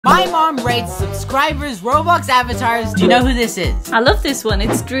My mom rates subscribers Roblox avatars. Do you know who this is? I love this one.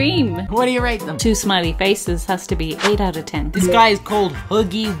 It's Dream. What do you rate them? 2 smiley faces has to be 8 out of 10. This guy is called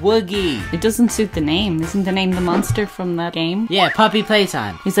Hoogie Woogie. It doesn't suit the name. Isn't the name the monster from that game? Yeah, Puppy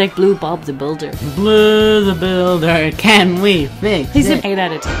Playtime. He's like Blue Bob the Builder. Blue the Builder, can we fix He's it? an 8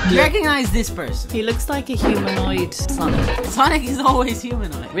 out of 10. Do you recognize this person? He looks like a humanoid Sonic. Sonic is always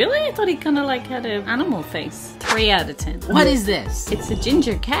humanoid. Really? I thought he kind of like had an animal face. 3 out of 10. What is this? It's a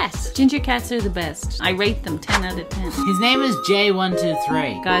ginger cat. Ginger cats are the best. I rate them 10 out of 10. His name is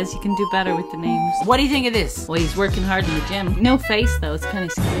J123. Guys, you can do better with the names. What do you think of this? Well, he's working hard in the gym. No face though, it's kind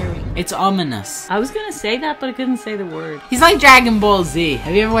of scary. It's ominous. I was gonna say that, but I couldn't say the word. He's like Dragon Ball Z.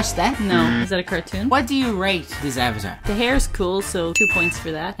 Have you ever watched that? No. Is that a cartoon? What do you rate this avatar? The hair's cool, so 2 points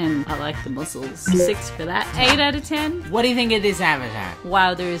for that. And I like the muscles. 6 for that. 8 out of 10. What do you think of this avatar?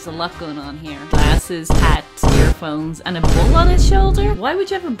 Wow, there is a lot going on here. Glasses, hat, earphones, and a bull on his shoulder? Why would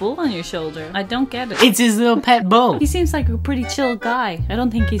you have a bull on your shoulder? I don't get it. It's his little pet bull. He seems like a pretty chill guy. I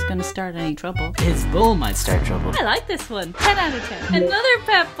don't think he's gonna start any trouble. His bull might start trouble. I like this one. 10 out of 10. Another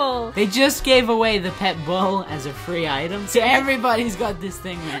pet bull. They just gave away the pet bull as a free item. So everybody's got this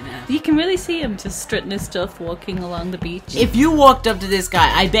thing right now. You can really see him just strutting his stuff, walking along the beach. If you walked up to this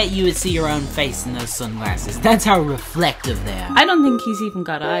guy, I bet you would see your own face in those sunglasses. That's how reflective they are. I don't think he's even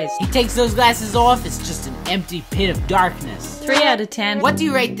got eyes. He takes those glasses off, it's just an empty pit of darkness. 3 out of 10. What do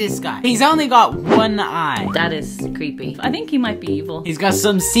you rate this guy? He's only got one eye. That is creepy. I think he might be evil. He's got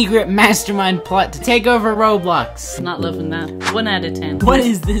some secret mastermind plot to take over Roblox. Not loving that. 1 out of 10. What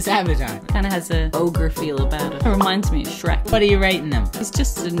is this avatar? Kind of has a ogre feel about it. It reminds me of Shrek. What are you rating him? He's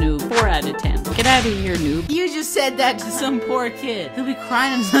just a noob. 4 out of 10. Get out of here, noob. You just said that to some poor kid. He'll be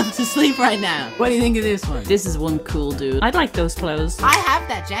crying himself to sleep right now. What do you think of this one? This is one cool dude. I'd like those clothes. I have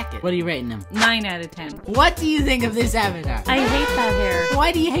that jacket. What are you rating him? 9 out of 10. What do you think of this avatar? I hate that hair.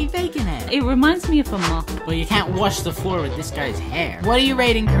 Why do you hate bacon hair? It reminds me of a mop. Well, you can't wash the floor with this guy's hair. What are you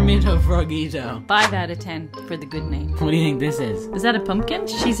rating Kermito Frogito? 5 out of 10 for the good name. What do you think this is? Is that a pumpkin?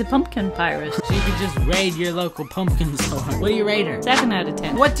 She's a pumpkin pirate. She could just raid your local pumpkin store. What do you rate her? 7 out of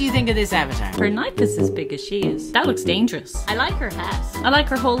 10. What do you think of this avatar? Her knife is as big as she is. That looks dangerous. I like her hat. I like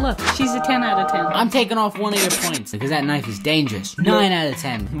her whole look. She's a 10 out of 10. I'm taking off one of your points because that knife is dangerous. 9 out of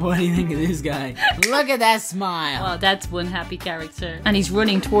 10. What do you think of this guy? Look at that smile. Well, that's one happy character. And he's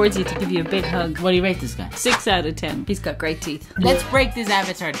running towards you to give you a big hug. What do you rate this guy? 6 out of 10. He's got great teeth. Let's break this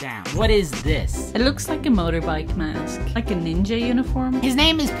avatar down. What is this? It looks like a motorbike mask. Like a ninja uniform. His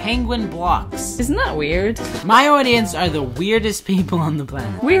name is Penguin Blocks. Isn't that weird? My audience are the weirdest people on the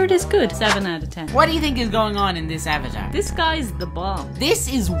planet. Weird is good. 7 out of 10. What do you think is going on in this avatar? This guy's the bomb.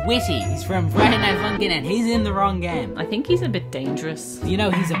 This is Witty. He's from Friday Night Funkin' and he's in the wrong game. I think he's a bit dangerous. You know,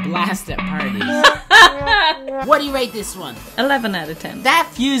 he's a blast at parties. What do you rate this one? 11 out of 10. That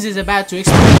fuse is about to explode.